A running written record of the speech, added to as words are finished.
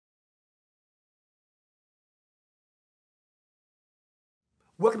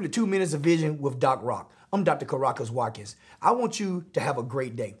Welcome to 2 Minutes of Vision with Doc Rock. I'm Dr. Caracas Watkins. I want you to have a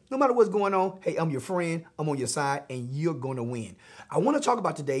great day. No matter what's going on, hey, I'm your friend, I'm on your side, and you're going to win. I want to talk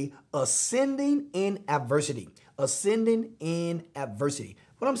about today ascending in adversity. Ascending in adversity.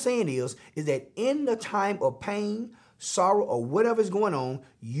 What I'm saying is that in the time of pain, sorrow, or whatever's going on,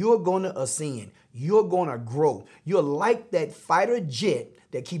 you're going to ascend. You're going to grow. You're like that fighter jet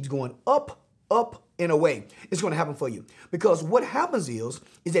that keeps going up, and away. It's going to happen for you. Because what happens is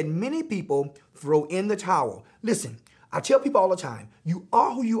that many people throw in the towel. Listen, I tell people all the time, you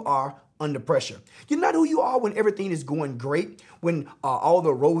are who you are under pressure. You're not who you are when everything is going great, when all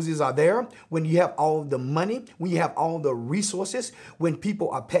the roses are there, when you have all the money, when you have all the resources, when people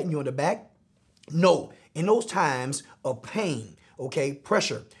are patting you on the back. No, in those times of pain, okay,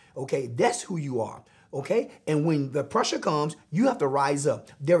 pressure, okay, that's who you are. Okay? And when the pressure comes, you have to rise up.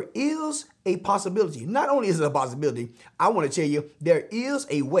 There is a possibility. Not only is it a possibility, I want to tell you, there is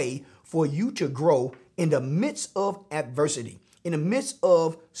a way for you to grow in the midst of adversity, in the midst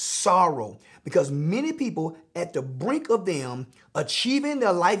of sorrow, because many people at the brink of them achieving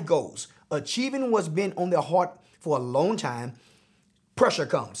their life goals, achieving what's been on their heart for a long time, pressure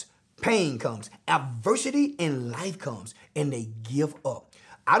comes, pain comes, adversity in life comes, and they give up.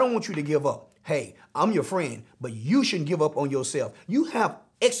 I don't want you to give up. Hey, I'm your friend, but you shouldn't give up on yourself. You have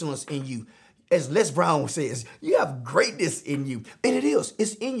excellence in you. As Les Brown says, you have greatness in you. And it is.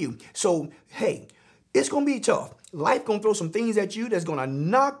 It's in you. So, hey, it's going to be tough. Life going to throw some things at you that's going to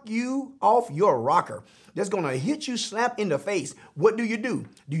knock you off your rocker. That's going to hit you slap in the face. What do?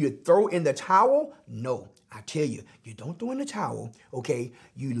 Do you throw in the towel? No. I tell you, you don't throw in the towel, okay?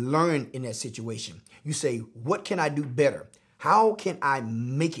 You learn in that situation. You say, what can I do better? How can I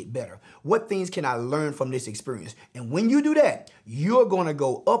make it better? What things can I learn from this experience? And when you do that, you're going to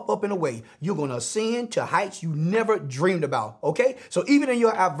go up and away. You're going to ascend to heights you never dreamed about, okay? So even in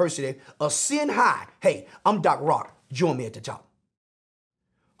your adversity, ascend high. Hey, I'm Doc Rock. Join me at the top.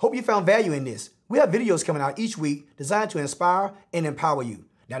 Hope you found value in this. We have videos coming out each week designed to inspire and empower you.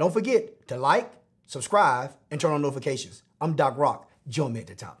 Now, don't forget to like, subscribe, and turn on notifications. I'm Doc Rock. Join me at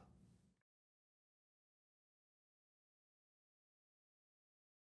the top.